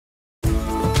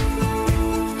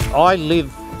I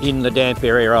live in the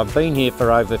Dampier area. I've been here for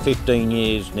over 15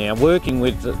 years now, working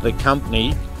with the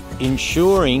company,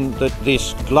 ensuring that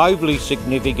this globally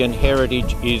significant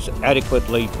heritage is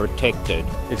adequately protected.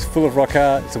 It's full of rock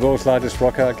art, it's the world's largest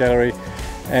rock art gallery,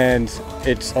 and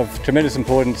it's of tremendous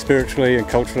importance spiritually and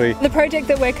culturally. The project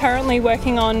that we're currently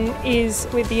working on is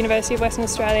with the University of Western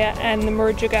Australia and the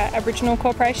Murujuga Aboriginal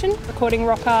Corporation, recording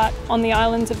rock art on the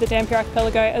islands of the Dampier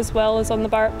Archipelago as well as on the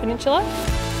Burrup Peninsula.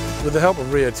 With the help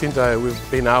of Rio Tinto,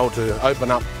 we've been able to open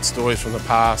up stories from the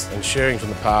past and sharing from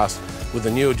the past with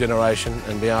the newer generation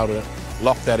and be able to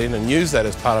lock that in and use that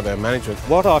as part of our management.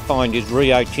 What I find is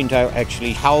Rio Tinto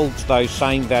actually holds those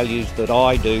same values that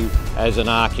I do as an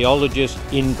archaeologist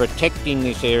in protecting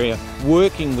this area,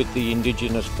 working with the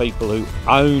Indigenous people who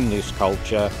own this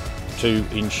culture to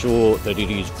ensure that it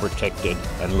is protected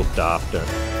and looked after.